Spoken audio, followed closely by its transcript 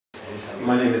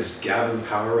My name is Gavin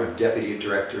Power. I'm Deputy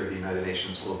Director of the United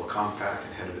Nations Global Compact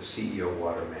and head of the CEO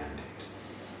Water Mandate.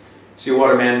 CEO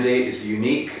Water Mandate is a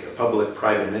unique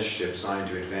public-private initiative designed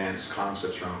to advance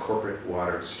concepts around corporate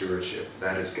water stewardship.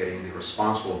 That is, getting the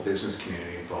responsible business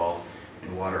community involved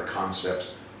in water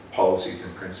concepts, policies,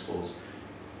 and principles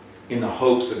in the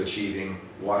hopes of achieving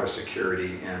water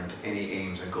security and any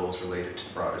aims and goals related to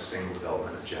the broader sustainable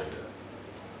development agenda.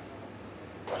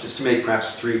 Just to make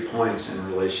perhaps 3 points in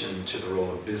relation to the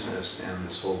role of business and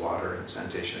this whole water and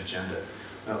sanitation agenda.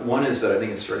 One is that I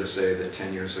think it's fair to say that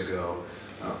 10 years ago,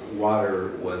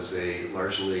 water was a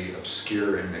largely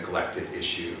obscure and neglected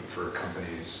issue for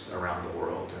companies around the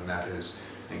world, and that has,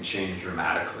 I think, changed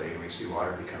dramatically, and we see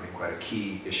water becoming quite a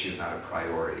key issue, not a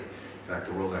priority. In fact,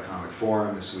 the World Economic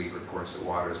Forum this week reports that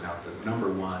water is now the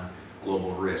 #1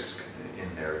 global risk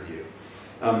in their view.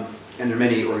 And there are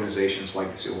many organizations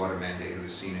like the CEO Water Mandate who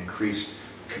have seen increased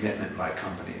commitment by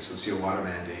companies. The CEO Water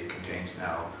Mandate contains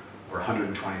now over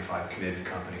 125 committed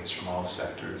companies from all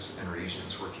sectors and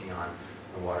regions working on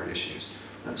the water issues.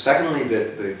 And secondly,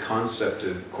 the concept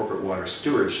of corporate water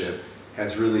stewardship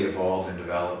has really evolved and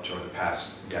developed over the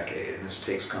past decade, and this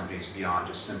takes companies beyond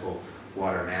just simple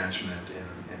water management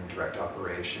and direct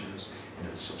operations,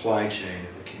 into the supply chain,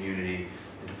 into the community,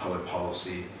 into public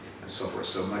policy, and so forth.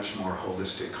 So a much more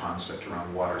holistic concept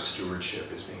around water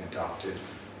stewardship is being adopted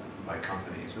by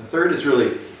companies. And the third is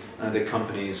really that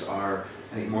companies are,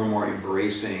 I think, more and more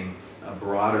embracing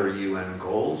broader UN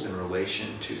goals in relation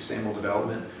to sustainable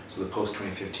development, so the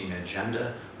post-2015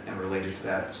 agenda, and related to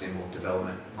that, sustainable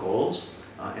development goals.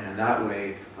 And in that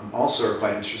way, also are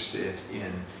quite interested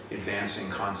in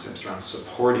advancing concepts around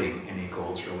supporting any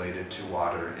goals related to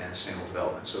water and sustainable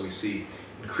development. So we see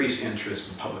increased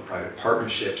interest in public-private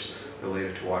partnerships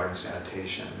related to water and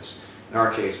sanitation. This, in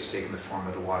our case, has taken the form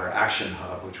of the Water Action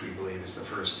Hub, which we believe is the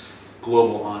first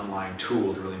global online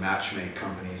tool to really matchmake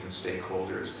companies and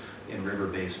stakeholders in river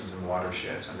basins and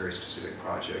watersheds on very specific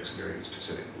projects in very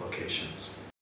specific locations.